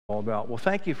all about. Well,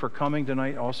 thank you for coming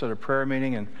tonight, also to prayer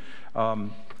meeting and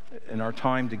in our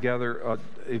time together.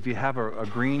 If you have a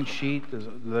green sheet,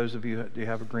 those of you who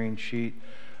have a green sheet,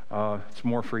 it's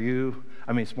more for you.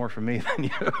 I mean, it's more for me than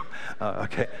you.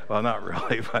 Okay, well, not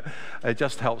really, but it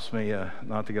just helps me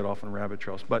not to get off on rabbit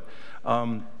trails. But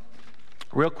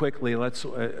real quickly, let's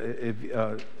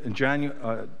in Jeremiah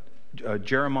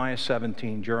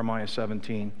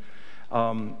 17,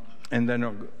 and then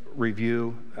a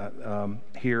review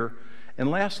here. And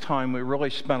last time, we really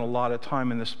spent a lot of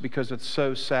time in this because it's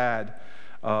so sad.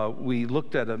 We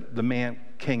looked at the man,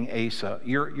 King Asa.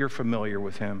 You're familiar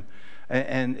with him.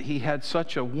 And he had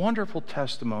such a wonderful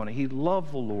testimony. He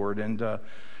loved the Lord, and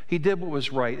he did what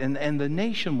was right. And the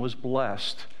nation was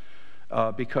blessed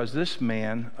because this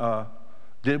man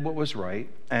did what was right,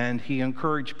 and he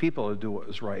encouraged people to do what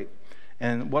was right.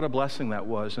 And what a blessing that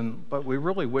was. But we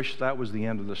really wish that was the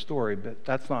end of the story, but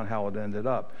that's not how it ended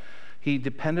up. He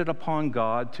depended upon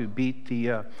God to beat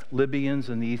the Libyans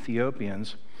and the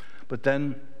Ethiopians. But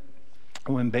then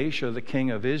when Baasha, the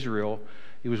king of Israel,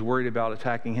 he was worried about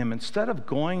attacking him, instead of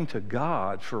going to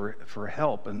God for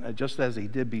help, and just as he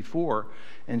did before,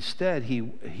 instead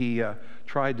he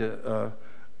tried to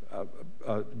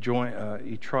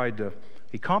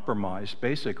he compromised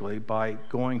basically by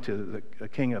going to the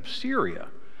king of Syria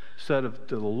instead of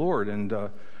to the Lord, and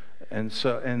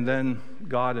then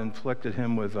God inflicted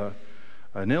him with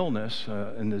an illness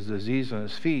and his disease on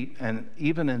his feet, and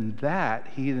even in that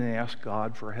he didn't ask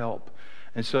God for help,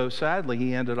 and so sadly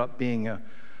he ended up being a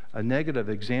negative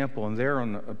example. And there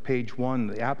on page 1,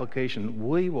 the application: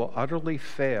 we will utterly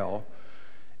fail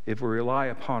if we rely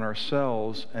upon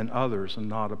ourselves and others and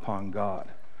not upon God.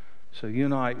 So you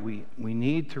and I, we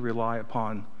need to rely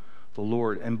upon the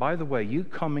Lord. And by the way, you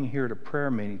coming here to prayer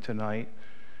meeting tonight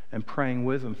and praying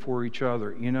with and for each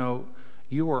other,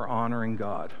 you are honoring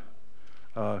God.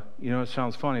 It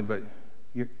sounds funny, but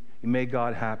you made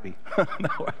God happy.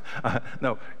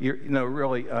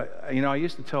 Really. I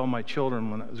used to tell my children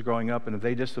when I was growing up, and if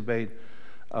they disobeyed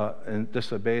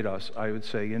us, I would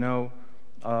say,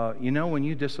 when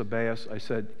you disobey us, I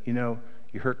said,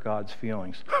 you hurt God's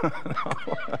feelings.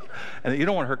 And you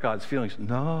don't want to hurt God's feelings.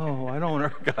 No, I don't want to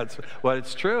hurt God's feelings. Well,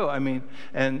 it's true. When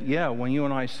you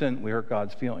and I sin, we hurt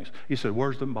God's feelings. You said,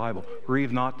 where's the Bible?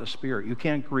 Grieve not the Spirit. You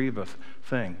can't grieve a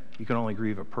thing. You can only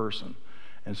grieve a person.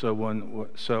 And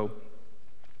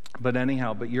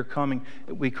but you're coming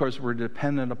because we're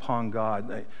dependent upon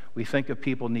God. We think of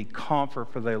people need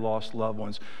comfort for their lost loved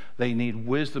ones. They need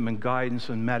wisdom and guidance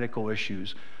in medical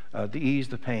issues. To ease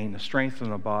the pain, to strengthen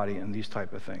the body, and these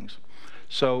type of things.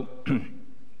 So,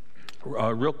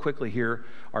 real quickly here,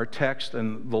 our text,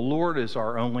 and the Lord is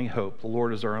our only hope. The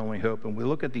Lord is our only hope. And we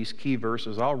look at these key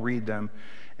verses. I'll read them,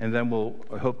 and then we'll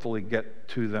hopefully get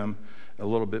to them a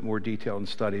little bit more detailed and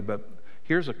study. But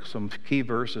here's some key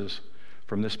verses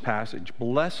from this passage.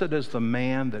 Blessed is the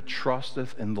man that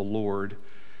trusteth in the Lord,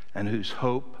 and whose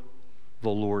hope the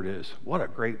Lord is. What a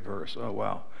great verse. Oh,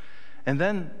 wow. And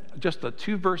then just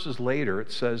 2 verses later,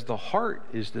 it says, the heart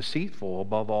is deceitful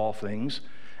above all things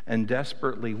and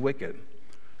desperately wicked.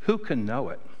 Who can know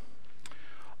it?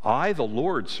 I, the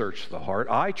Lord, search the heart.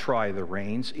 I try the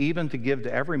reins, even to give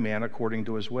to every man according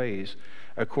to his ways,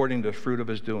 according to the fruit of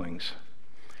his doings.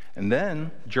 And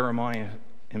then Jeremiah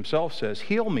himself says,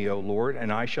 heal me, O Lord,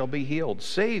 and I shall be healed.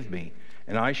 Save me,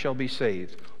 and I shall be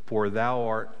saved, for thou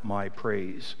art my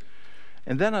praise.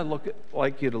 And then I'd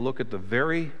like you to look at the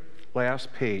very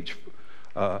last page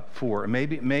 4.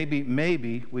 Maybe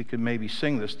we could maybe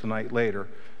sing this tonight later.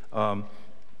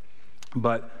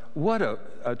 But what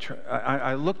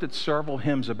I looked at several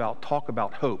hymns talk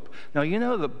about hope. Now,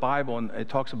 the Bible, and it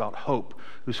talks about hope,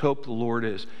 whose hope the Lord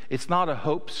is. It's not a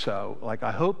hope so, like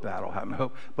I hope that'll happen,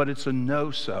 hope, but it's a no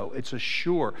so. It's a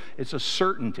sure, it's a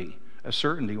certainty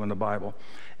in the Bible.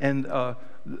 And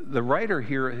the writer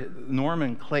here,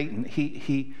 Norman Clayton,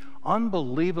 he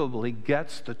unbelievably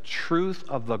gets the truth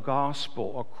of the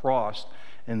gospel across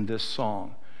in this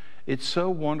song. It's so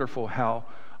wonderful how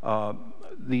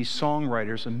these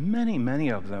songwriters, and many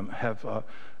of them, have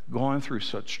gone through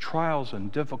such trials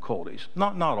and difficulties.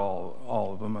 Not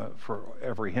all of them for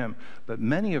every hymn, but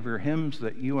many of your hymns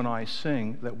that you and I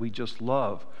sing that we just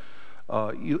love.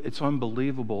 It's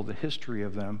unbelievable, the history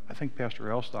of them. I think Pastor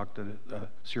Elstock did a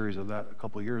series of that a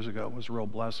couple of years ago. It was a real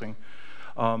blessing.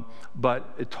 But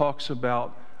it talks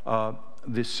about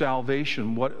the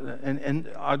salvation. And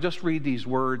I'll just read these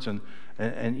words,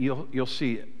 and you'll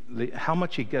see how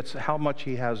much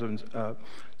he has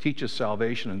teaches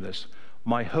salvation in this.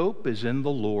 My hope is in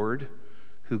the Lord,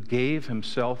 who gave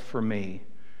himself for me,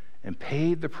 and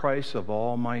paid the price of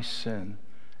all my sin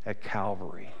at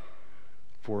Calvary.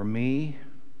 For me,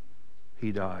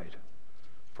 he died.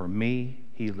 For me,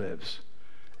 he lives.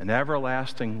 An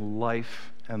everlasting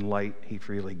life and light he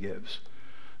freely gives.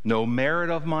 No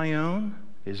merit of my own,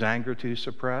 his anger to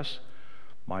suppress.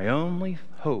 My only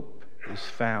hope is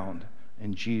found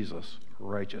in Jesus'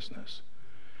 righteousness.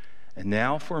 And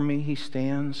now for me he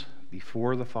stands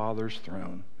before the Father's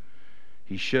throne.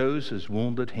 He shows his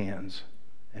wounded hands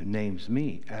and names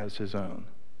me as his own.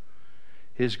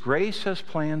 His grace has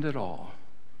planned it all.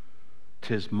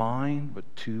 'Tis mine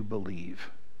but to believe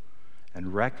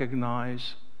and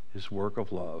recognize his work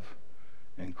of love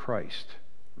and Christ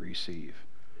receive.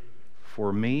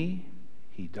 For me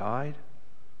he died,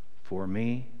 for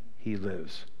me he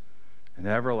lives. An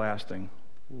everlasting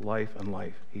life and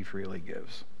life he freely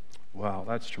gives. Wow,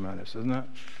 that's tremendous, isn't it?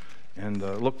 And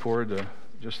look forward to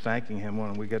just thanking him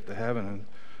when we get to heaven and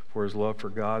for his love for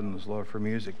God and his love for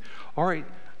music. All right,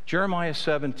 Jeremiah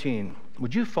 17.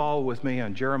 Would you follow with me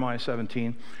on Jeremiah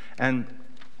 17? And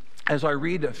as I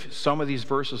read some of these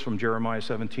verses from Jeremiah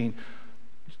 17,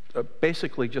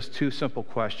 basically just two simple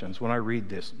questions when I read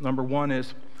this. Number one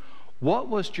is, what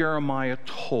was Jeremiah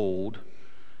told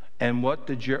and what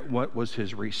was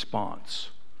his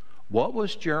response? What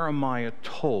was Jeremiah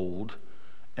told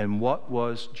and what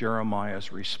was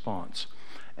Jeremiah's response?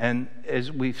 And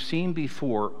as we've seen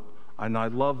before, and I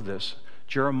love this,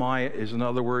 Jeremiah is, in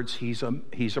other words, he's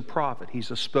a prophet.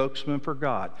 He's a spokesman for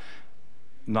God.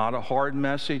 Not a hard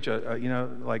message,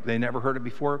 like they never heard it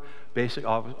before.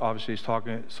 Obviously, he's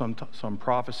talking some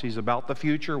prophecies about the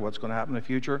future, what's going to happen in the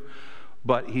future.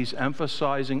 But he's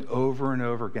emphasizing over and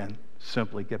over again,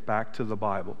 simply get back to the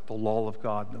Bible, the law of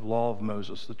God, the law of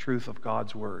Moses, the truth of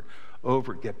God's word.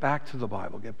 Get back to the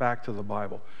Bible, get back to the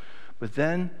Bible. But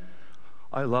then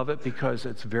I love it because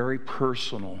it's very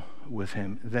personal with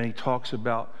him. Then he talks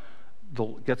about,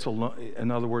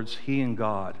 in other words, he and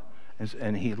God.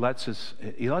 And he lets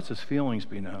his feelings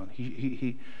be known.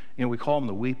 We call him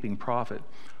the weeping prophet,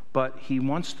 but he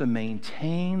wants to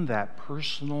maintain that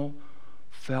personal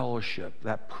fellowship,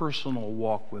 that personal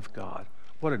walk with God.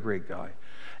 What a great guy!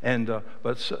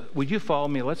 Would you follow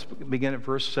me? Let's begin at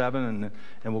verse 7,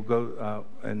 and we'll go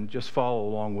and just follow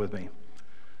along with me.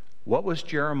 What was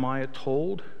Jeremiah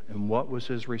told, and what was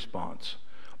his response?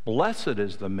 Blessed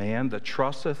is the man that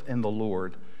trusteth in the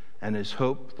Lord, and his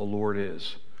hope the Lord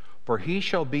is. For he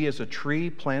shall be as a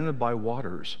tree planted by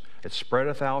waters. It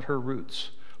spreadeth out her roots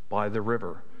by the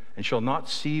river, and shall not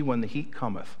see when the heat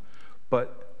cometh.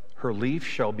 But her leaf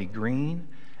shall be green,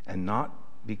 and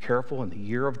not be careful in the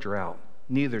year of drought,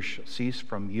 neither shall cease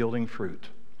from yielding fruit.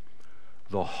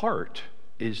 The heart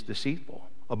is deceitful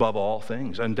above all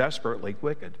things, and desperately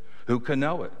wicked. Who can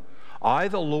know it? I,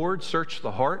 the Lord, search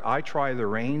the heart. I try the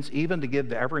reins, even to give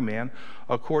to every man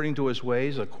according to his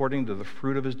ways, according to the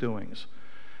fruit of his doings.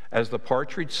 As the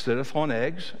partridge sitteth on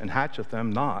eggs, and hatcheth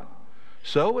them not,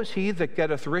 so is he that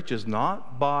getteth riches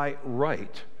not by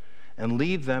right, and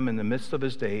leave them in the midst of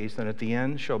his days, and at the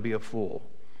end shall be a fool.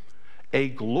 A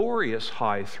glorious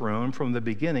high throne from the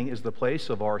beginning is the place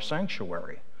of our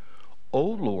sanctuary. O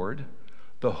Lord,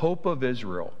 the hope of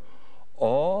Israel,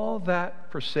 all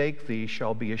that forsake thee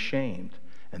shall be ashamed,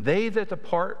 and they that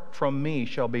depart from me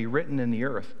shall be written in the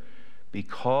earth,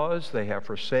 because they have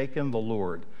forsaken the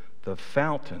Lord, the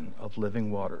fountain of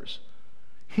living waters.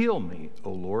 Heal me,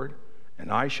 O Lord,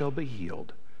 and I shall be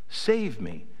healed. Save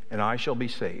me, and I shall be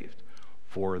saved,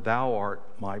 for thou art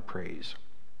my praise.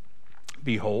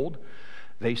 Behold,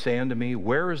 they say unto me,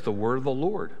 where is the word of the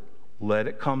Lord? Let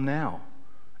it come now.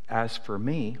 As for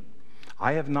me,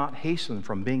 I have not hastened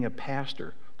from being a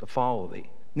pastor to follow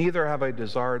thee, neither have I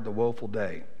desired the woeful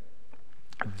day.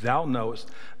 Thou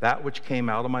knowest that which came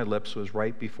out of my lips was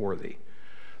right before thee.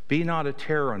 Be not a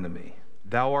terror unto me.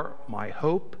 Thou art my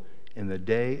hope in the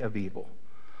day of evil.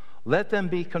 Let them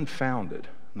be confounded,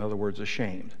 in other words,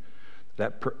 ashamed,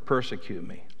 that persecute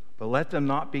me. But let them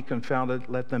not be confounded,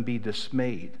 let them be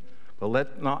dismayed. But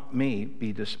let not me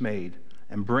be dismayed,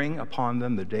 and bring upon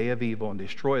them the day of evil, and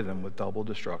destroy them with double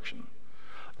destruction.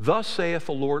 Thus saith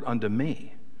the Lord unto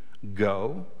me,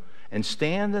 go, and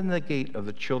stand in the gate of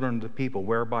the children of the people,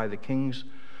 whereby the kings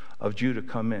of Judah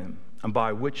come in, and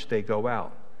by which they go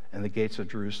out, and the gates of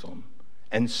Jerusalem.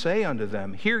 And say unto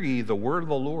them, hear ye the word of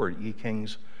the Lord, ye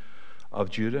kings of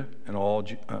Judah, and all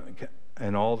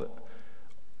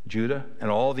Judah,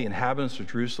 and all the inhabitants of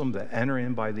Jerusalem that enter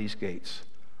in by these gates.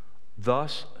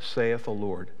 Thus saith the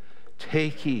Lord,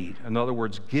 take heed, in other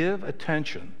words, give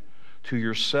attention to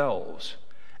yourselves,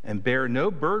 and bear no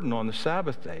burden on the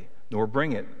Sabbath day, nor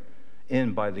bring it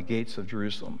in by the gates of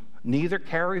Jerusalem. Neither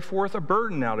carry forth a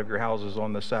burden out of your houses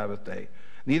on the Sabbath day.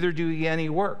 neither do ye any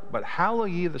work, but hallow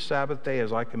ye the Sabbath day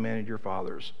as I commanded your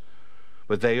fathers.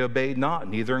 But they obeyed not,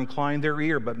 neither inclined their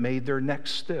ear, but made their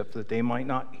necks stiff, that they might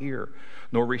not hear,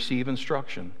 nor receive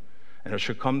instruction. And it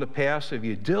shall come to pass, if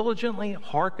you diligently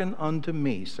hearken unto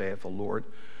me, saith the Lord,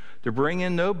 to bring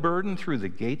in no burden through the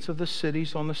gates of the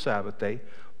cities on the Sabbath day,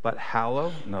 but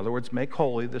hallow, in other words, make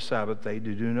holy the Sabbath day,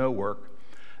 to do no work.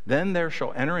 Then there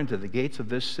shall enter into the gates of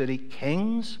this city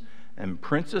kings and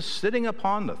princes sitting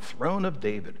upon the throne of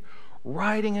David,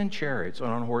 riding in chariots and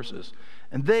on horses.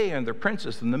 And they and their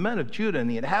princes and the men of Judah and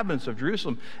the inhabitants of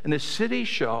Jerusalem, and the city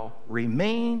shall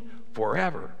remain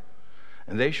forever.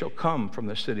 And they shall come from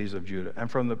the cities of Judah and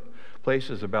from the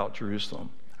places about Jerusalem,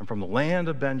 and from the land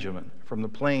of Benjamin, from the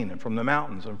plain and from the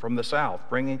mountains and from the south,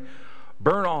 bringing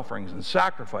burnt offerings and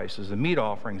sacrifices and meat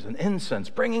offerings and incense,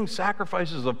 bringing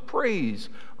sacrifices of praise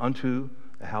unto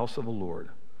the house of the Lord.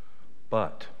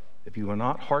 But if you will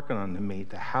not hearken unto me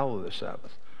to hallow the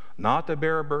Sabbath, not to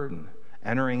bear a burden,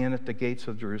 entering in at the gates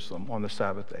of Jerusalem on the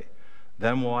Sabbath day,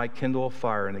 then will I kindle a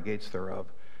fire in the gates thereof,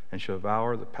 and shall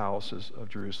devour the palaces of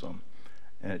Jerusalem,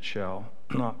 and it shall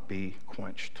not be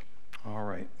quenched. All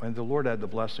right. And the Lord add the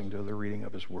blessing to the reading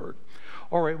of his word.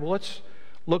 All right, well, let's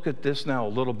look at this now a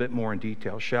little bit more in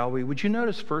detail, shall we? Would you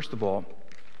notice, first of all,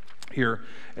 here,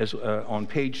 as on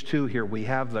page 2 here, we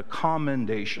have the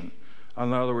commendation.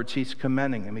 In other words, he's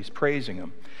commending him, he's praising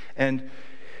him. And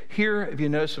here, if you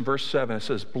notice in verse 7, it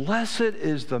says, "Blessed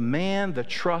is the man that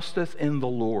trusteth in the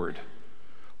Lord,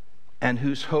 and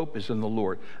whose hope is in the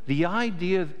Lord." The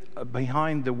idea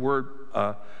behind the word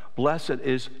blessed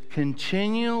is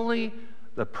continually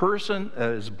the person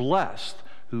that is blessed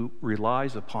who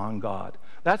relies upon God.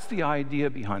 That's the idea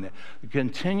behind it.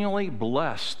 Continually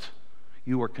blessed.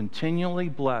 You are continually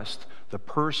blessed, the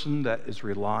person that is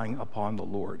relying upon the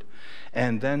Lord.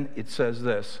 And then it says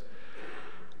this,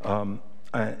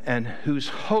 and whose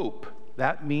hope,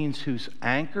 that means whose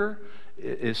anchor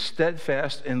is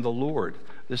steadfast in the Lord.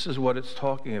 This is what it's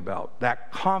talking about.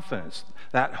 That confidence,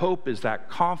 that hope is that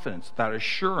confidence, that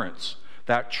assurance,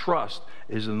 that trust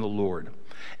is in the Lord.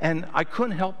 And I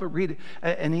couldn't help but read it.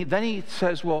 And then he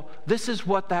says, well, this is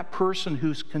what that person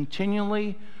who's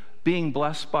continually being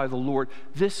blessed by the Lord,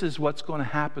 this is what's going to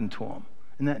happen to him.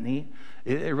 Isn't that neat?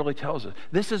 It really tells us.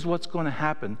 This is what's going to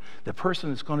happen. The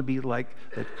person is going to be like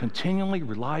that continually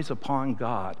relies upon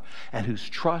God and whose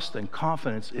trust and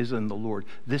confidence is in the Lord.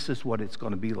 This is what it's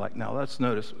going to be like. Now, let's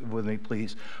notice with me,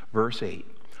 please, verse 8.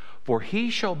 "For he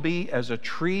shall be as a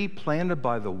tree planted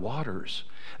by the waters,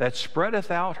 that spreadeth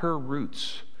out her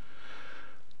roots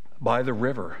by the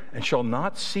river, and shall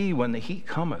not see when the heat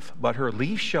cometh, but her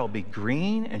leaf shall be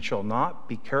green, and shall not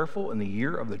be careful in the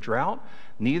year of the drought,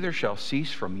 neither shall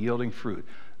cease from yielding fruit."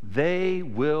 They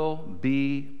will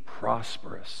be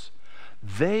prosperous.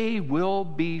 They will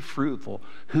be fruitful.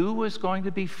 Who is going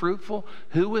to be fruitful?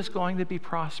 Who is going to be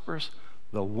prosperous?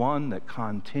 The one that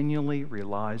continually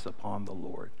relies upon the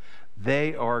Lord.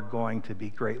 They are going to be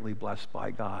greatly blessed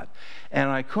by God. And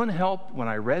I couldn't help, when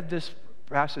I read this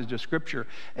passage of Scripture,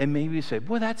 and maybe say,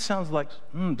 boy, that sounds like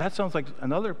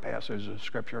another passage of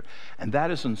Scripture, and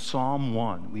that is in Psalm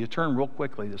 1. We turn real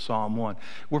quickly to Psalm 1.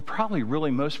 We're probably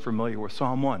really most familiar with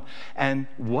Psalm 1. And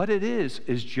what it is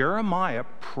Jeremiah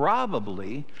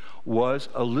probably was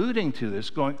alluding to this,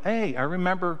 going, hey, I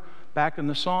remember back in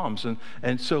the Psalms.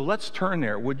 And so let's turn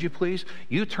there. Would you please?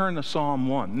 You turn to Psalm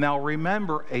 1. Now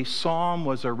remember, a psalm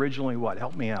was originally what?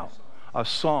 Help me out. A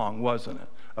song, wasn't it?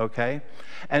 Okay?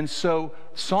 And so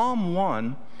Psalm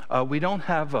 1, we don't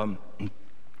have an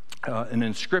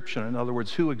inscription, in other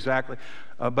words, who exactly,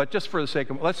 but just for the sake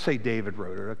of, let's say David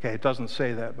wrote it, okay? It doesn't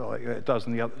say that, but like it does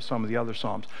in some of the other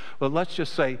Psalms. But let's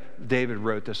just say David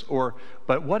wrote this,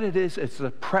 but what it is, it's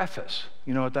the preface.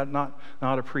 You know, that not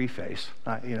a preface.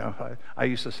 I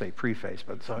used to say preface,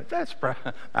 but so that's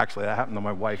actually that happened to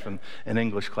my wife in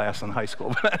English class in high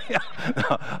school.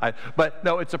 But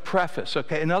no, it's a preface.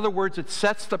 Okay, in other words, it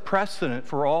sets the precedent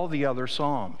for all the other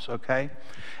Psalms. Okay,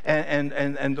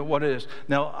 and what it is.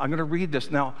 Now I'm going to read this.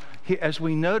 Now, as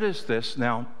we notice this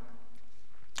now.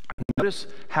 Notice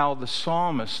how the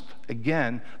psalmist,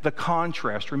 again, the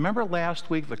contrast. Remember last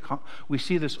week, we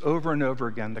see this over and over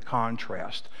again, the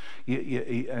contrast.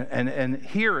 And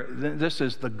here, this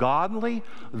is the godly,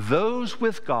 those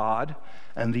with God,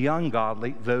 and the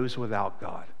ungodly, those without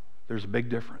God. There's a big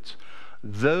difference.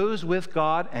 Those with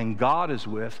God and God is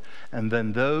with, and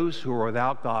then those who are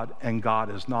without God and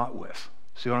God is not with.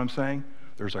 See what I'm saying?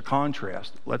 There's a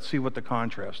contrast. Let's see what the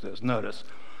contrast is. Notice,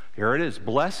 here it is.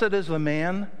 Blessed is the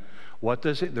man. What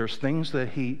does it? There's things that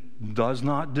he does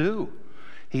not do.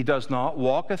 He does not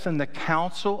walketh in the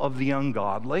counsel of the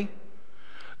ungodly,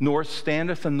 nor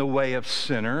standeth in the way of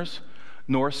sinners,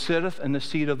 nor sitteth in the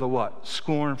seat of the what?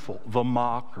 Scornful, the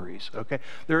mockeries, okay?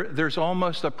 There's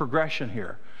almost a progression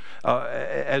here.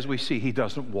 As we see, he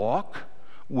doesn't walk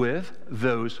with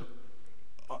those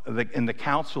in the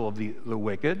counsel of the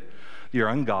wicked, the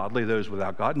ungodly, those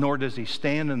without God, nor does he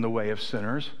stand in the way of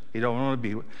sinners. He don't want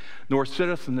to be, nor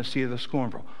sitteth in the seat of the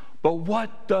scornful. But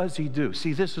what does he do?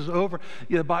 See, this is over.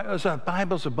 The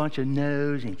Bible's a bunch of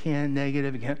no's and can't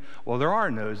negative. And can't. Well, there are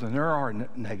no's and there are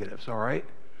negatives, all right?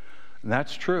 And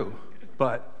that's true,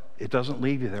 but it doesn't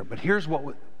leave you there. But here's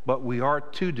what we are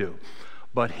to do.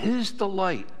 But his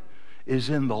delight is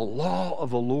in the law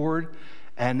of the Lord,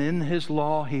 and in his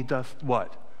law he doth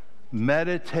what?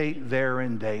 Meditate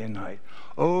therein day and night.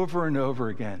 Over and over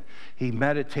again, he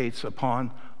meditates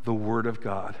upon the word of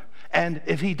God. And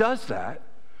if he does that,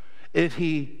 if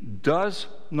he does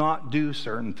not do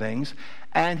certain things,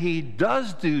 and he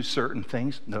does do certain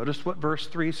things, notice what verse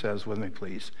 3 says with me,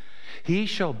 please. He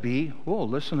shall be, oh,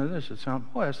 listen to this. It sounds,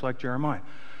 oh, that's like Jeremiah.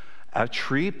 A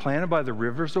tree planted by the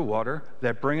rivers of water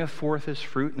that bringeth forth his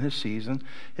fruit in his season.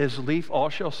 His leaf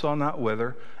also shall not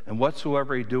wither, and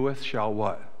whatsoever he doeth shall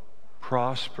what?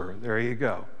 Prosper. There you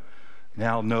go.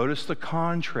 Now notice the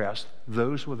contrast.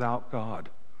 Those without God.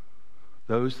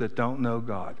 Those that don't know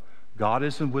God. God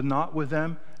isn't not with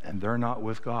them, and they're not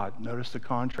with God. Notice the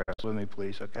contrast with me,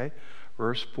 please, okay?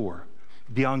 Verse 4.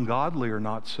 The ungodly are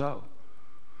not so,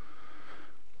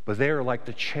 but they are like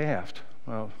the chaff.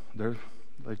 Well,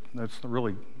 that's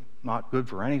really not good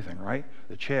for anything, right?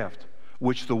 The chaff,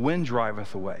 which the wind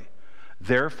driveth away.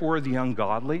 Therefore the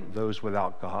ungodly, those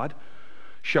without God,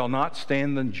 shall not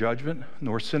stand in judgment,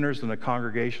 nor sinners in the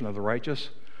congregation of the righteous.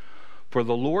 For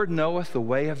the Lord knoweth the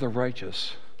way of the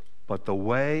righteous, but the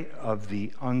way of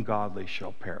the ungodly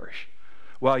shall perish.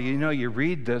 Well, you know, you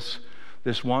read this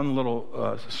one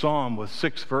little psalm with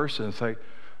 6 verses. It's like,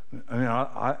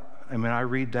 I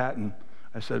read that and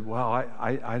I said, well,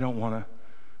 I don't want to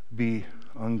be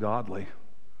ungodly,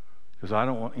 because I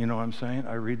don't want, you know what I'm saying?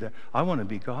 I read that. I want to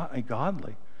be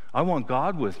godly. I want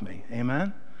God with me.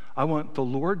 Amen? I want the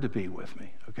Lord to be with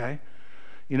me, okay?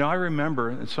 You know, I remember,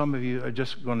 and some of you are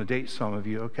just going to date some of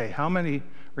you, okay, how many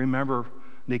remember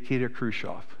Nikita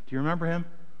Khrushchev? Do you remember him?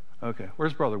 Okay,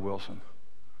 where's Brother Wilson?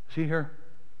 Is he here?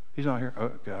 He's not here?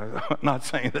 Okay, I'm not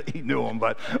saying that he knew him,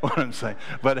 but what I'm saying.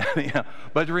 But yeah.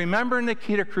 But remember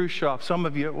Nikita Khrushchev, some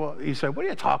of you, well, you said, what are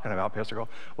you talking about, Pastor Cole?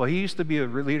 Well, he used to be a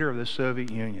leader of the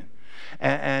Soviet Union.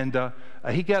 And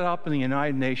he got up in the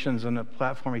United Nations on the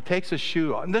platform. He takes his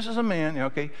shoe off. And this is a man,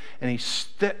 okay, and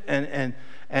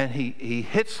he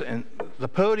hits the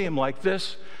podium like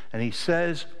this, and he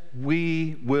says,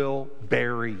 "We will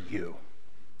bury you."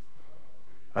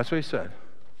 That's what he said,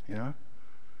 you know.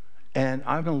 And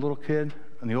I'm a little kid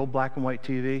on the old black and white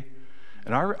TV,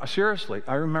 and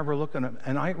I remember looking at,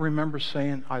 and I remember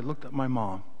saying, I looked at my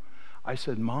mom. I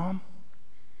said, "Mom,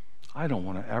 I don't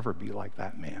want to ever be like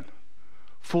that man,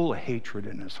 full of hatred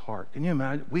in his heart." Can you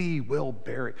imagine? We will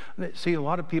bury. See, a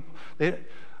lot of people,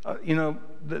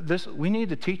 this. We need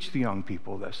to teach the young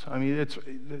people this. I mean,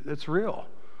 it's real.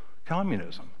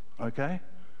 Communism, okay?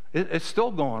 It's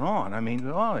still going on. I mean,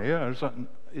 oh yeah,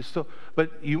 it's still.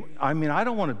 But I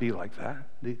don't want to be like that.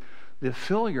 They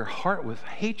fill your heart with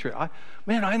hatred. I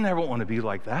never want to be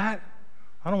like that.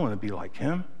 I don't want to be like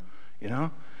him, you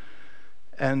know.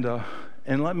 And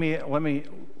let me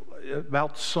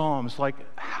about Psalms. Like,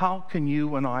 how can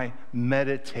you and I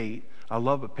meditate? I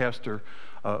love what Pastor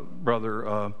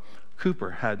Brother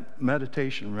Cooper had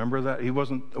meditation. Remember that? It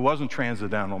wasn't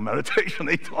transcendental meditation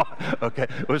he taught. Okay,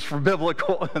 it was for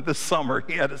biblical. This summer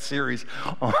he had a series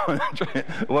on.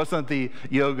 It wasn't the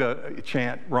yoga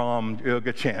chant,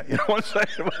 yoga chant. You know what I'm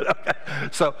saying? Okay.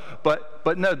 So,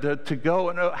 but no, to go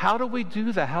and how do we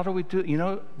do that? How do we do? You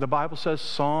know, the Bible says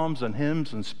psalms and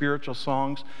hymns and spiritual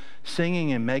songs,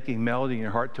 singing and making melody in your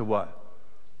heart to what?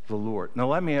 The Lord. Now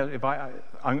let me.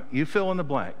 You fill in the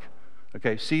blank.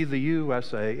 Okay, see the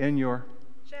USA in your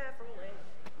Chevrolet.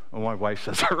 Oh, my wife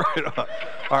says that right on.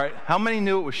 All right, how many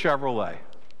knew it was Chevrolet?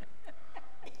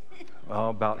 Well,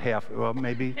 about half. Well,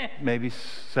 maybe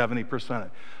 70%.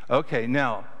 Okay,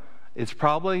 now it's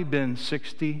probably been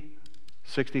 60,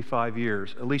 65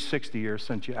 years, at least 60 years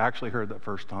since you actually heard that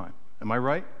first time. Am I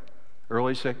right?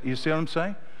 Early 60s. You see what I'm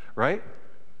saying? Right?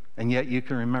 And yet you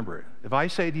can remember it. If I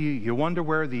say to you, you wonder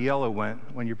where the yellow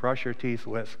went when you brush your teeth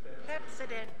with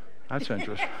Pepsodent. That's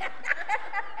interesting.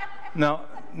 No,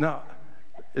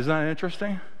 isn't that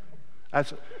interesting?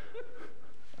 That's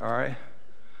all right.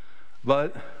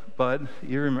 But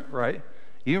you remember, right?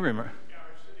 You remember. Yeah, I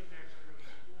was sitting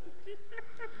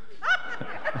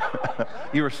next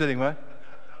to You were sitting what?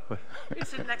 He's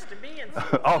sitting next to me. And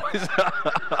Oh,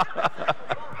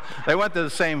 they went to the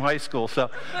same high school. So,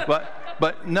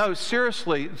 but no,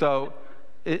 seriously though,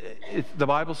 the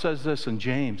Bible says this in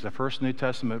James, the first New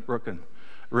Testament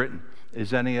written.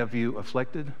 Is any of you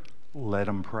afflicted? Let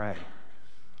him pray.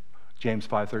 James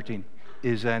 5:13.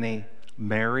 Is any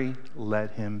merry?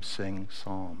 Let him sing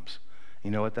psalms.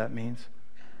 You know what that means?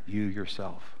 You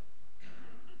yourself.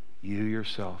 You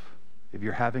yourself. If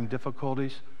you're having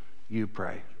difficulties, you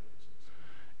pray.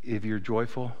 If you're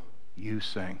joyful, you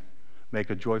sing. Make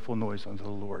a joyful noise unto the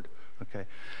Lord. Okay?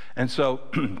 And so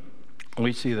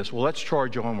we see this. Well, let's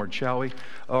charge onward, shall we?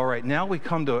 All right, now we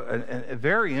come to a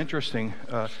very interesting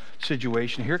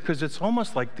situation here, because it's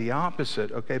almost like the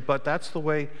opposite, okay? But that's the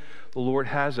way the Lord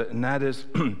has it, and that is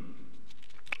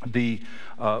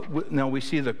now we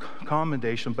see the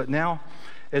commendation, but now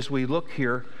as we look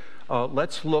here,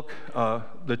 let's look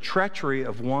the treachery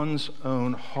of one's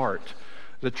own heart.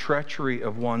 The treachery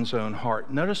of one's own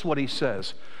heart. Notice what he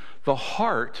says. The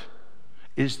heart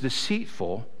is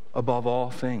deceitful above all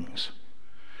things.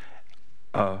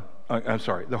 I'm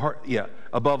sorry, the heart,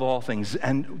 above all things,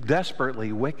 and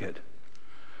desperately wicked.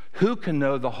 Who can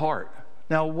know the heart?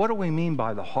 Now, what do we mean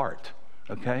by the heart?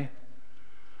 Okay?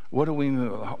 What do we mean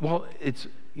by the heart? Well, it's,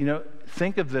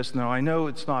 think of this now. I know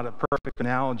it's not a perfect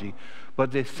analogy,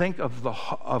 but they think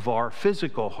of our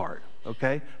physical heart.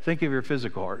 Okay? Think of your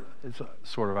physical heart. It's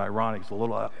sort of ironic. It's a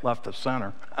little left of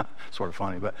center. Sort of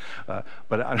funny, but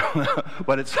I don't know.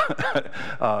 But it's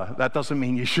that doesn't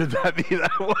mean you should be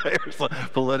that way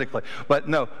politically. But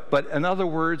no. But in other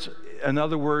words,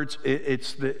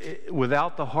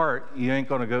 without the heart, you ain't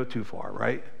going to go too far,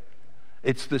 right?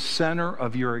 It's the center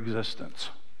of your existence.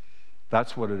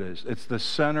 That's what it is. It's the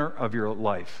center of your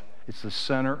life. It's the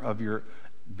center of your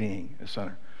being. The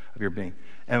center of your being.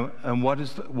 And what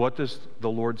does the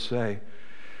Lord say?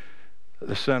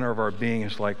 The center of our being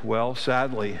is like, well,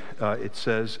 sadly, it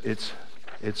says it's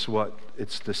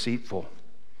deceitful.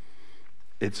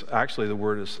 It's actually, the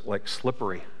word is like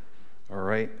slippery, all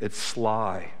right? It's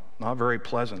sly, not very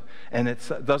pleasant. And it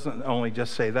doesn't only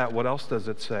just say that. What else does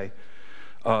it say?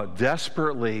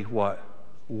 Desperately what?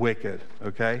 Wicked,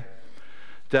 okay?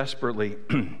 Desperately,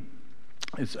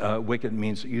 it's wicked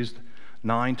means used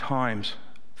 9 times.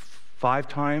 5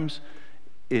 times,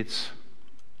 it's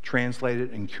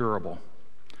translated incurable.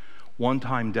 1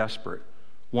 time desperate.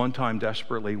 1 time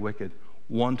desperately wicked.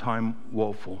 1 time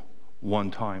woeful.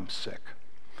 1 time sick.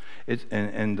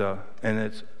 And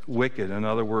it's wicked. In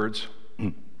other words,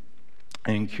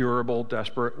 incurable,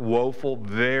 desperate, woeful,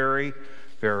 very,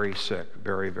 very sick.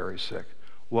 Very, very sick.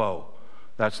 Whoa.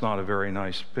 That's not a very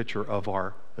nice picture of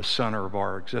the center of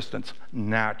our existence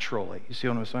naturally. You see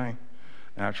what I'm saying?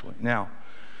 Naturally. Now,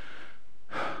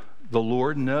 the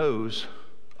Lord knows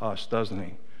us, doesn't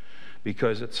he?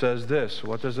 Because it says this.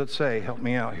 What does it say? Help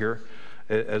me out here.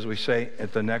 As we say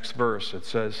at the next verse, it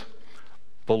says,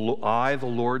 I, the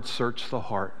Lord, search the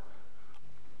heart.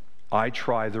 I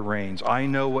try the reins. I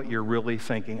know what you're really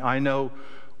thinking. I know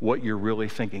what you're really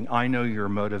thinking. I know your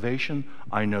motivation.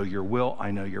 I know your will.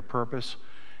 I know your purpose.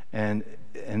 And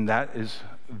that is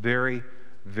very,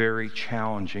 very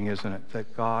challenging, isn't it?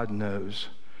 That God knows.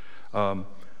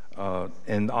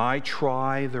 And I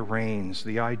try the reins,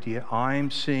 the idea, I'm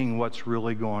seeing what's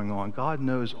really going on. God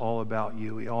knows all about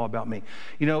you, all about me.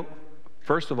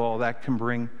 First of all, that can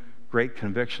bring great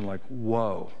conviction, like,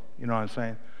 whoa, you know what I'm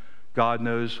saying? God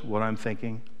knows what I'm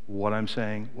thinking, what I'm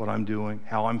saying, what I'm doing,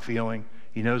 how I'm feeling.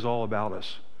 He knows all about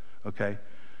us, okay?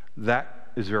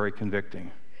 That is very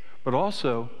convicting. But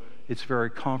also, it's very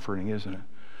comforting, isn't it?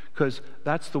 Because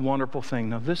that's the wonderful thing.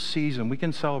 Now, this season, we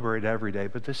can celebrate every day,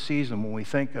 but this season, when we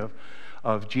think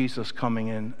of Jesus coming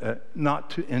in,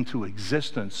 into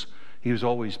existence, he has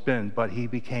always been, but he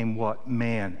became what?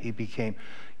 Man. He became,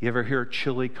 you ever hear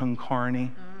chili con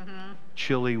carne? Mm-hmm.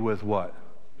 Chili with what?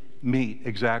 Meat,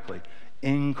 exactly.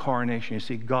 Incarnation. You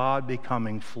see, God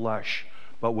becoming flesh,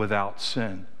 but without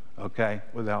sin, okay?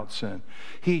 Without sin.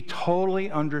 He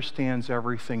totally understands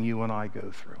everything you and I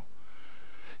go through.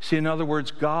 See, in other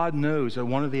words, God knows that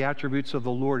one of the attributes of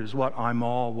the Lord is what? I'm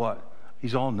all what?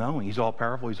 He's all knowing. He's all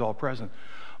powerful. He's all present.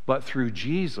 But through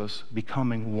Jesus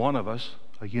becoming one of us,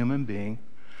 a human being,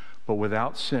 but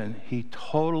without sin, he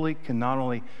totally can not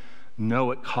only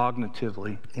know it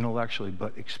cognitively, intellectually,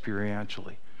 but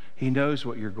experientially. He knows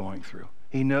what you're going through.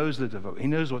 He knows the devote. He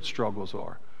knows what struggles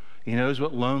are. He knows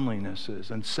what loneliness is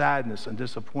and sadness and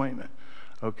disappointment.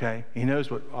 Okay? He knows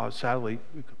what, sadly,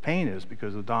 pain is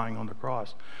because of dying on the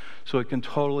cross. So it can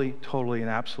totally, totally, and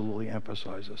absolutely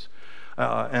empathize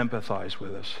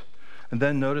with us. And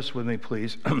then notice with me,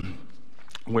 please,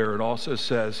 where it also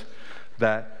says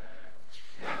that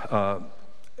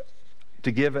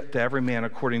to give it to every man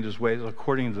according to his ways,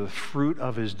 according to the fruit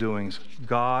of his doings.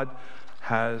 God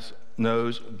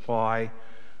knows why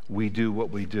we do what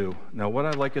we do. Now, what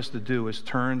I'd like us to do is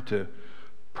turn to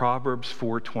Proverbs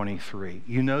 4:23.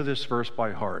 You know this verse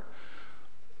by heart.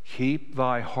 Keep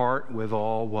thy heart with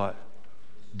all what?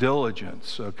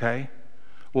 Diligence, okay?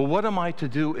 Well, what am I to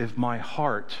do if my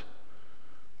heart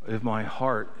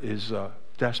is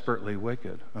desperately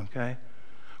wicked, okay?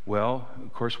 Well,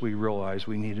 of course, we realize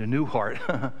we need a new heart.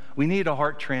 We need a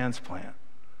heart transplant.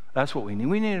 That's what we need.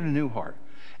 We need a new heart.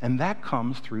 And that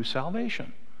comes through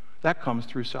salvation. That comes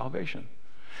through salvation.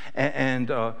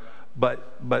 But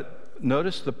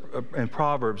notice in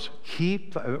Proverbs,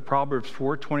 Proverbs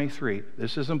 4:23,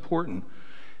 this is important.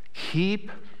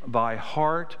 Keep thy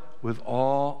heart with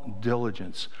all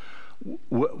diligence.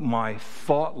 My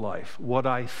thought life, what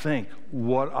I think,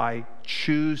 what I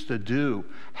choose to do,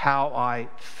 how I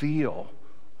feel,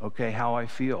 okay, how I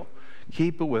feel.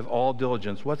 Keep it with all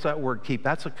diligence. What's that word, keep?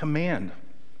 That's a command.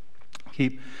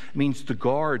 Keep means to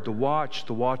guard, to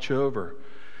watch over.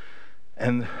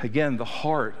 And again, the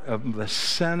heart of the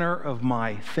center of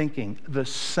my thinking, the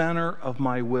center of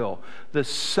my will, the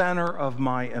center of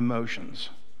my emotions.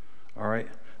 All right?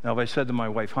 Now, if I said to my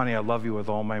wife, honey, I love you with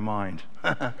all my mind.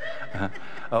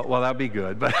 Well, that'd be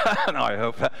good, but no, I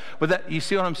hope that. But that, you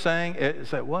see what I'm saying?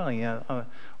 It's like, well, yeah.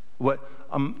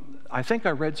 I think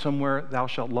I read somewhere, thou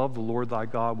shalt love the Lord thy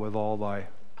God with all thy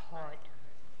Heart.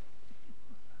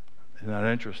 Isn't that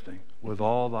interesting? With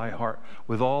all thy heart,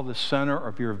 with all the center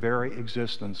of your very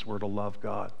existence, we're to love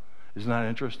God. Isn't that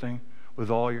interesting? With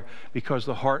all your, because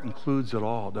the heart includes it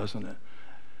all, doesn't it?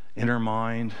 Inner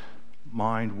mind,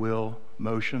 will,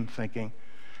 motion, thinking,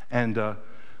 and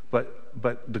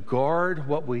but to guard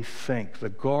what we think, to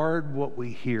guard what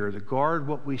we hear, to guard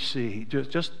what we see,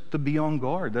 just to be on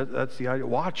guard. That's the idea.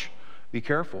 Watch, be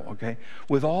careful. Okay,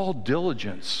 with all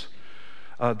diligence.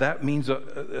 That means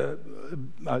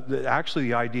actually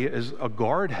the idea is a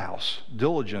guardhouse,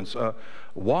 diligence,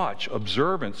 watch,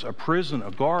 observance, a prison,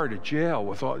 a guard, a jail.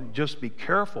 With all, just be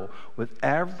careful with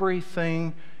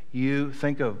everything you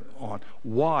think of on.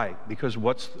 Why? Because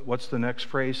what's the next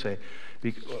phrase say?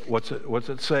 What's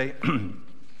it say?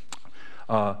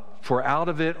 For out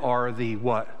of it are the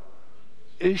what?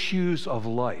 Issues of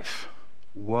life.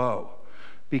 Whoa.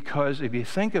 Because if you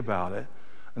think about it,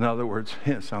 in other words,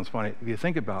 it sounds funny, if you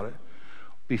think about it,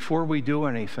 before we do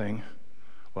anything,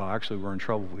 well, actually we're in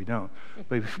trouble if we don't,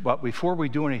 but before we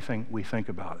do anything, we think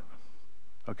about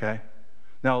it. Okay?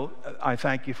 Now, I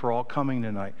thank you for all coming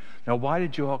tonight. Now, why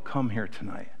did you all come here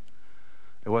tonight?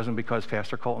 It wasn't because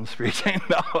Pastor Coulton's preaching.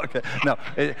 No, okay.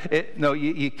 No,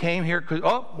 you came here because,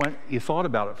 you thought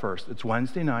about it first. It's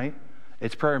Wednesday night.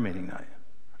 It's prayer meeting night.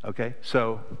 Okay?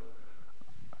 So,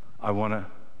 I want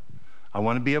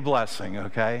to be a blessing,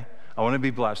 okay? I want to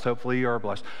be blessed. Hopefully you are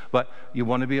blessed. But you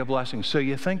want to be a blessing. So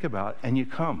you think about it and you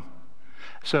come.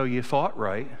 So you thought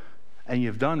right and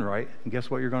you've done right. And guess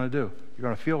what you're going to do? You're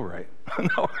going to feel right.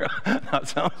 No, that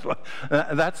sounds fun.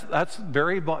 That's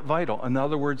very vital. In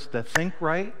other words, to think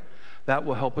right, that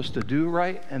will help us to do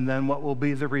right. And then what will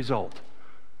be the result?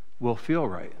 We'll feel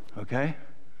right, okay?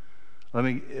 Let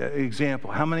me,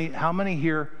 example. How many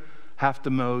here have to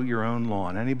mow your own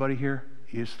lawn? Anybody here?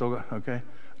 You still got, okay?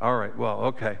 All right, well,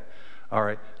 okay. All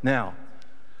right. Now,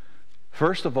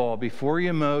 first of all, before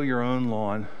you mow your own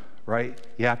lawn, right,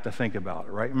 you have to think about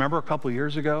it, right? Remember a couple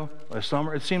years ago, last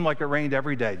summer, it seemed like it rained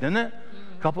every day, didn't it?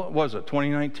 Mm-hmm. Was it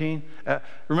 2019?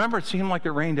 Remember, it seemed like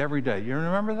it rained every day. You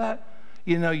remember that?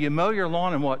 You know, you mow your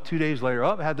lawn and what, 2 days later,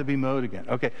 it had to be mowed again.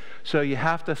 Okay, so you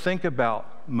have to think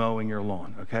about mowing your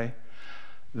lawn, okay?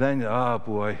 Then, oh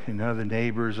boy, the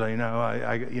neighbors, I'm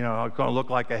going to look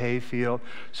like a hayfield.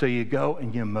 So you go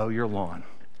and you mow your lawn,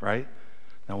 right?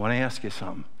 Now, I want to ask you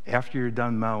something. After you're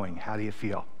done mowing, how do you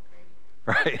feel?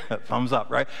 Right? Thumbs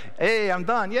up, right? Hey, I'm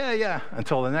done. Yeah.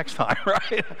 Until the next time,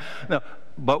 right? No,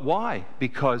 but why?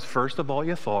 Because first of all,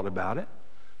 you thought about it.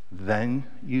 Then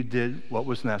you did what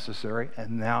was necessary.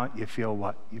 And now you feel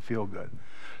what? You feel good.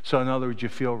 So in other words, you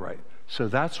feel right. So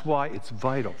that's why it's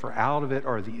vital. For out of it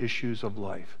are the issues of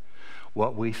life.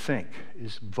 What we think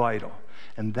is vital.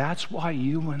 And that's why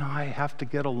you and I have to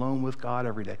get alone with God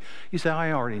every day. You say,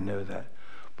 I already know that.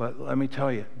 But let me tell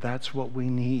you, that's what we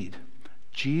need.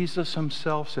 Jesus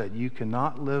himself said, you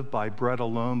cannot live by bread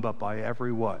alone, but by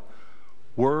every what?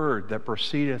 Word that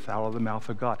proceedeth out of the mouth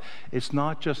of God. It's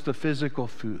not just the physical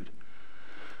food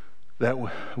that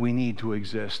we need to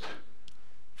exist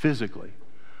physically.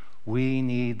 We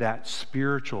need that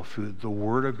spiritual food, the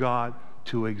Word of God,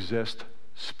 to exist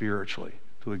spiritually.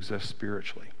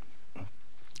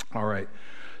 All right.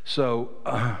 So,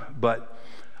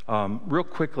 real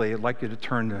quickly, I'd like you to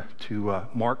turn to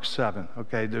Mark 7.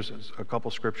 Okay, there's a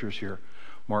couple scriptures here.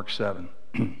 Mark 7.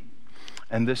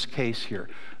 And this case here,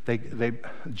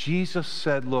 Jesus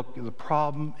said, look, the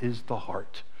problem is the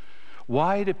heart.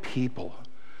 Why do people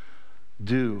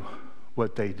do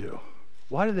what they do?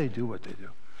 Why do they do what they do?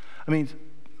 I mean,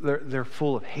 they're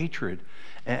full of hatred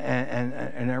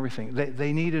and everything.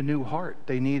 They need a new heart.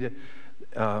 They need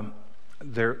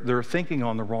they're thinking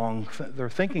on the wrong. They're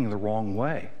thinking the wrong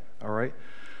way. All right,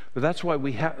 but that's why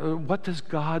we have. What does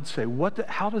God say?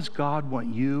 How does God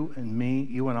want you and me,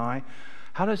 you and I?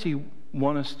 How does He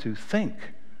want us to think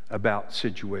about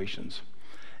situations?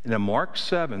 And in Mark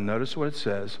 7, notice what it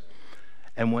says.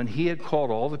 And when He had called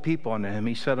all the people unto Him,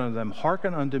 He said unto them,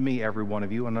 hearken unto me, every one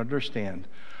of you, and understand.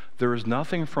 There is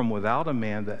nothing from without a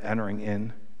man that entering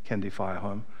in can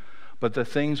defile him, but the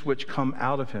things which come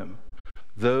out of him,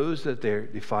 those that they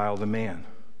defile the man.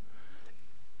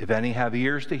 If any have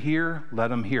ears to hear, let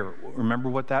them hear. Remember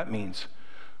what that means.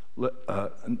 Most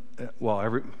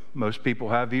people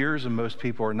have ears and most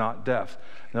people are not deaf.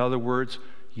 In other words,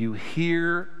 you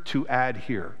hear to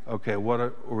adhere. Okay, what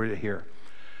are we to hear?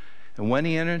 And when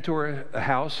He entered into a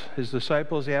house, His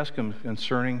disciples asked Him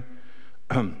concerning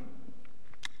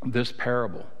this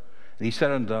parable. And He said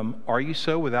unto them, are you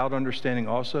so without understanding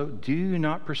also? Do you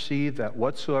not perceive that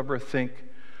whatsoever think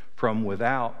from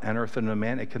without entereth into a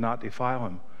man, it cannot defile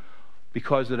him?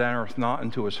 Because it entereth not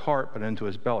into his heart, but into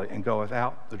his belly, and goeth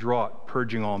out the draught,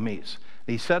 purging all meats.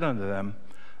 And He said unto them,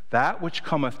 that which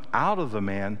cometh out of the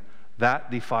man,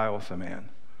 that defileth the man.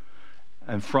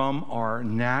 And from our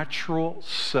natural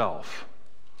self,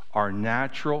 our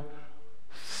natural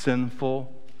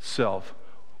sinful self,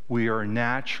 we are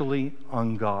naturally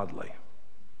ungodly.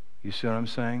 You see what I'm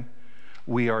saying?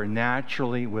 We are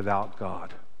naturally without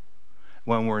God.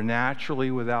 When we're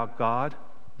naturally without God,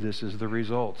 this is the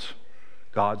results.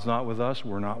 God's not with us,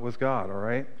 we're not with God, all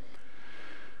right?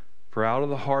 For out of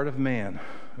the heart of man,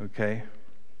 okay,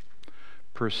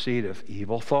 proceedeth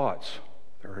evil thoughts.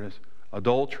 There it is.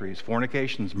 Adulteries,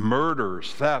 fornications,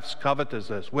 murders, thefts,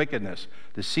 covetousness, wickedness,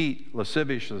 deceit,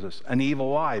 lasciviousness, an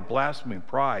evil eye, blasphemy,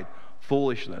 pride,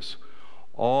 foolishness.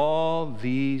 All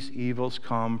these evils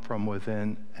come from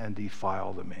within and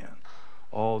defile the man.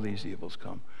 All these evils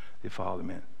come, defile the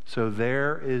man. So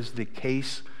there is the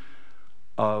case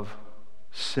of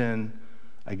sin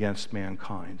against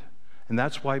mankind. And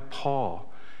that's why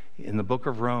Paul, in the book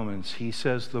of Romans, he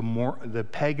says the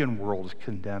pagan world is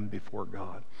condemned before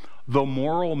God. The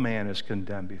moral man is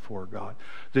condemned before God.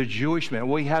 The Jewish man,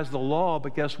 well, he has the law,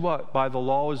 but guess what? By the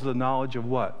law is the knowledge of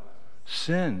what?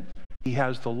 Sin. He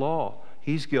has the law.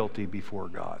 He's guilty before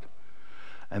God.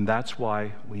 And that's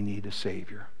why we need a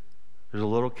Savior. There's a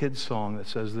little kid's song that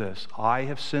says this: I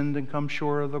have sinned and come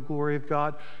short of the glory of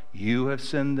God. You have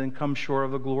sinned and come short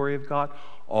of the glory of God.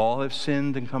 All have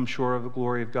sinned and come short of the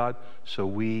glory of God. So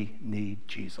we need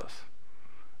Jesus.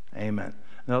 Amen.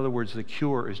 In other words, the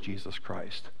cure is Jesus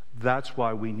Christ. That's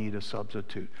why we need a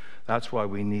substitute. That's why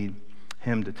we need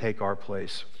Him to take our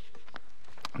place.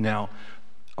 Now,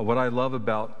 what I love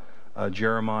about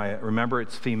Jeremiah, remember,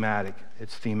 it's thematic.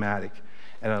 It's thematic.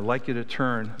 And I'd like you to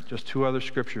turn just two other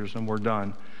scriptures and we're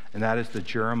done. And that is the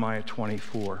Jeremiah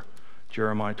 24.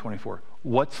 Jeremiah 24.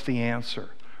 What's the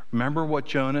answer? Remember what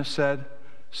Jonah said?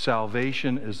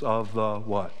 Salvation is of the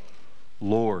what?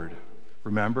 Lord.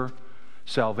 Remember?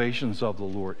 Salvation's of the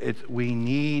Lord. We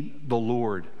need the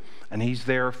Lord, and He's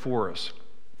there for us.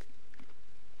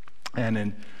 And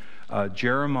in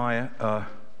Jeremiah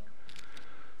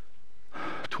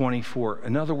 24,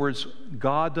 in other words,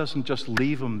 God doesn't just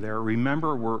leave them there.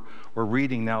 Remember, we're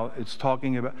reading now, it's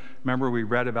talking about, remember we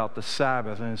read about the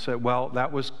Sabbath, and it said, well,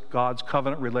 that was God's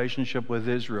covenant relationship with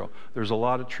Israel. There's a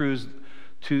lot of truths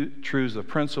of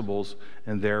principles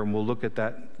in there, and we'll look at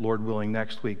that, Lord willing,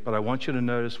 next week. But I want you to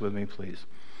notice with me, please.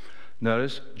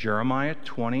 Notice Jeremiah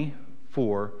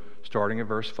 24, starting at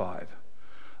verse 5.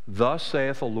 Thus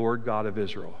saith the Lord God of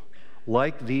Israel,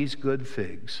 like these good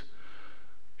figs,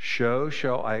 so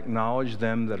shall I acknowledge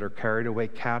them that are carried away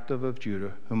captive of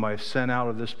Judah, whom I have sent out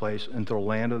of this place into the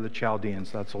land of the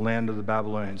Chaldeans, that's the land of the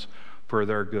Babylonians, for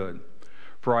their good.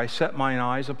 For I set mine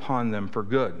eyes upon them for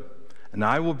good. And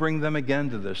I will bring them again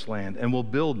to this land, and will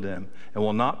build them, and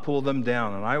will not pull them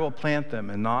down. And I will plant them,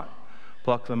 and not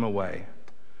pluck them away.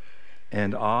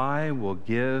 And I will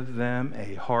give them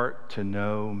a heart to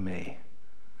know me,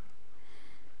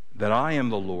 that I am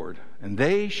the Lord. And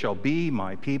they shall be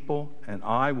my people, and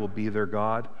I will be their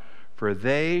God. For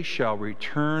they shall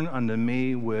return unto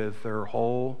me with their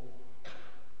whole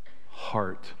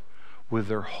heart, with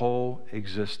their whole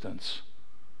existence.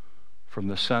 from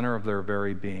the center of their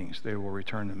very beings. They will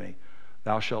return to me.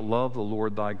 Thou shalt love the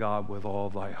Lord thy God with all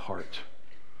thy heart.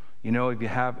 You know, if you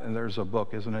have, and there's a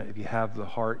book, isn't it? If you have the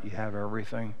heart, you have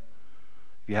everything.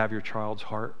 If you have your child's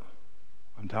heart,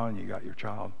 I'm telling you, you got your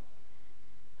child,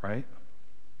 right?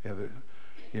 You have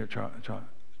your child's heart.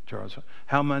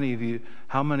 How many of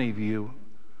you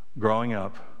growing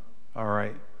up, all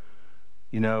right,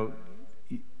 you know,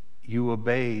 you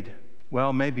obeyed,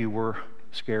 well, maybe you were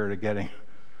scared of getting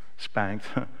spanked,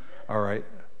 all right,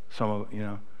 some of, you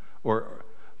know,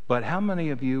 but how many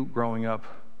of you growing up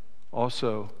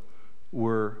also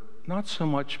were not so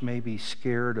much maybe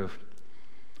scared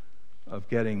of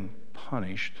getting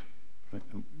punished?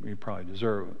 You probably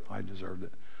I deserved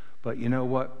it. But you know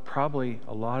what? Probably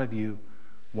a lot of you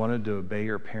wanted to obey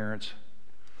your parents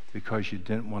because you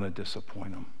didn't want to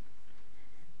disappoint them.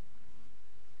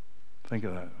 Think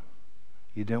of that.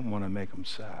 You didn't want to make them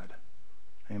sad.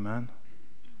 Amen?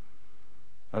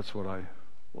 That's what I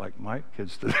like my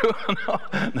kids to do.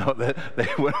 No, they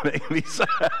wouldn't make me sad.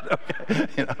 Okay?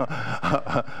 You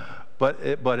know? But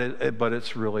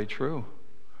it's really true.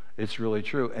 It's really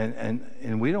true.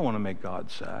 And we don't want to make God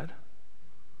sad.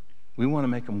 We want to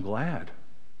make him glad.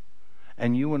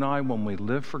 And you and I, when we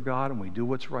live for God and we do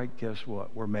what's right, guess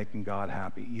what? We're making God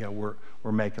happy. Yeah, we're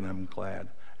making him glad.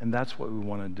 And that's what we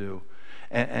want to do.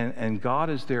 And God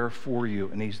is there for you,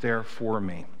 and he's there for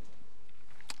me.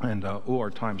 And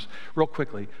our times. Real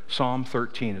quickly, Psalm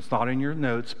 13. It's not in your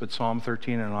notes, but Psalm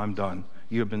 13, and I'm done.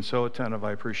 You have been so attentive.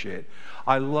 I appreciate it.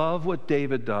 I love what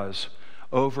David does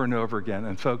over and over again.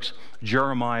 And folks,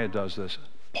 Jeremiah does this.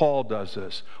 Paul does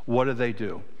this. What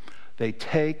do? They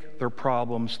take their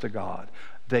problems to God.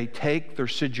 They take their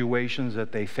situations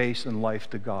that they face in life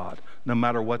to God, no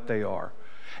matter what they are.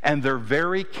 And they're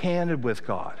very candid with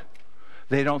God.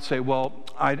 They don't say, well,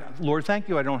 Lord, thank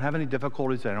you, I don't have any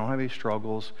difficulties, I don't have any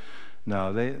struggles.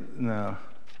 No.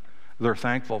 They're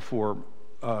thankful for,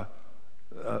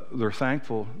 they're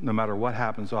thankful no matter what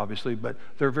happens, obviously, but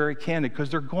they're very candid because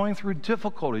they're going through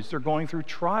difficulties, they're going through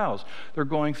trials, they're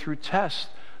going through tests,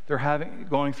 they're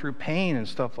going through pain and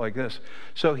stuff like this.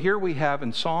 So here we have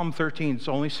in Psalm 13, it's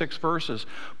only 6 verses,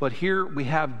 but here we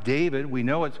have David. We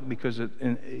know it because it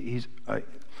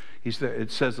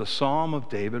says the Psalm of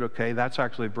David. Okay, that's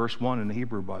actually verse 1 in the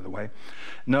Hebrew, by the way.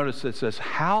 Notice it says,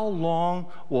 how long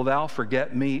will thou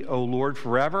forget me, O Lord,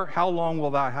 forever? How long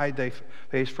will thou hide thy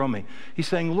face from me? He's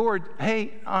saying, Lord,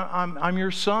 hey, I'm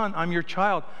your son, I'm your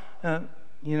child. How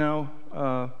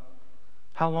long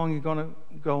are you going to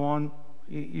go on?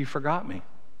 You forgot me,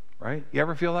 right? You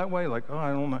ever feel that way? Like, oh,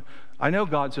 I don't know. I know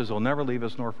God says he'll never leave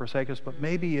us nor forsake us, but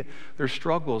maybe there's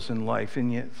struggles in life,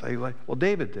 and you say, like, well,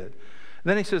 David did.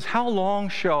 Then he says, how long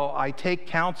shall I take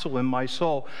counsel in my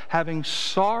soul, having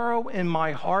sorrow in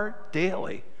my heart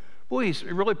daily? Boy, he's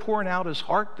really pouring out his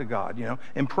heart to God, you know.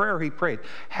 In prayer, he prayed,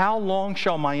 how long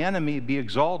shall my enemy be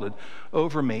exalted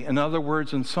over me? In other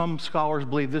words, and some scholars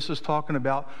believe this is talking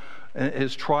about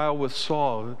his trial with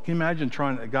Saul. Can you imagine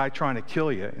a guy trying to kill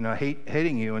you,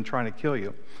 hating you and trying to kill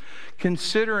you?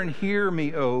 Consider and hear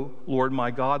me, O Lord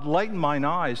my God. Lighten mine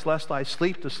eyes, lest I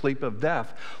sleep the sleep of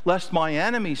death, lest my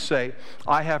enemies say,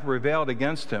 I have prevailed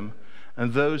against him,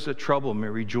 and those that trouble me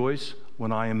rejoice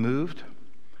when I am moved.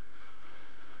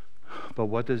 But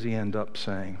what does he end up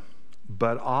saying?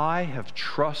 But I have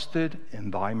trusted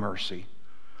in thy mercy.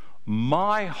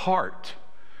 My heart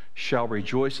shall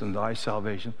rejoice in thy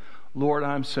salvation. Lord,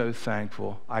 I'm so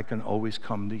thankful I can always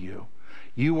come to you.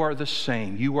 You are the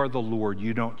same. You are the Lord.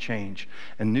 You don't change.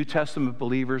 And New Testament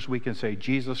believers, we can say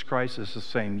Jesus Christ is the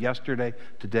same yesterday,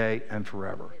 today, and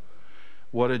forever.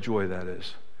 What a joy that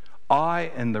is.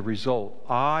 And the result,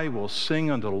 I will sing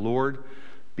unto the Lord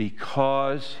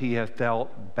because he hath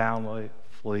dealt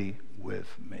bountifully with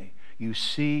me. You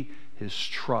see his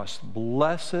trust.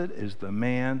 Blessed is the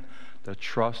man that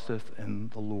trusteth in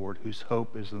the Lord, whose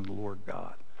hope is in the Lord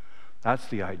God. That's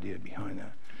the idea behind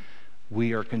that.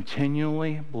 We are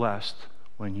continually blessed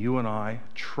when you and I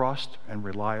trust and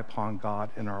rely upon God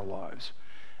in our lives.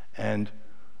 And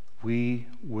we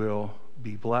will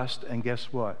be blessed. And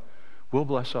guess what? We'll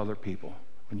bless other people.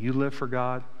 When you live for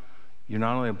God, you're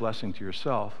not only a blessing to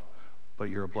yourself, but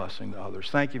you're a blessing to others.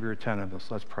 Thank you for your attentiveness.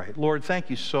 Let's pray. Lord, thank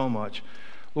you so much.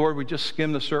 Lord, we just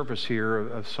skimmed the surface here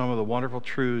of some of the wonderful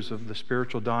truths of the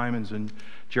spiritual diamonds in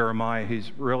Jeremiah.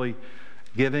 He's really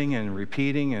giving and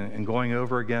repeating and going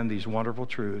over again these wonderful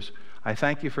truths. I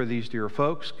thank you for these dear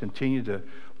folks. Continue to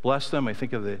bless them. I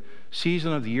think of the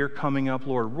season of the year coming up.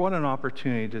 Lord, what an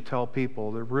opportunity to tell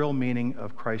people the real meaning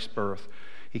of Christ's birth.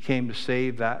 He came to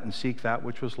save that and seek that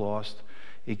which was lost.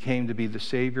 He came to be the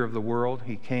Savior of the world.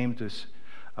 He came to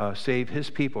save his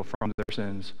people from their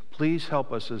sins. Please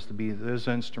help us as to be those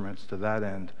instruments to that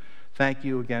end. Thank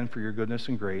you again for your goodness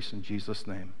and grace. In Jesus'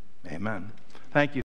 name, amen. Thank you.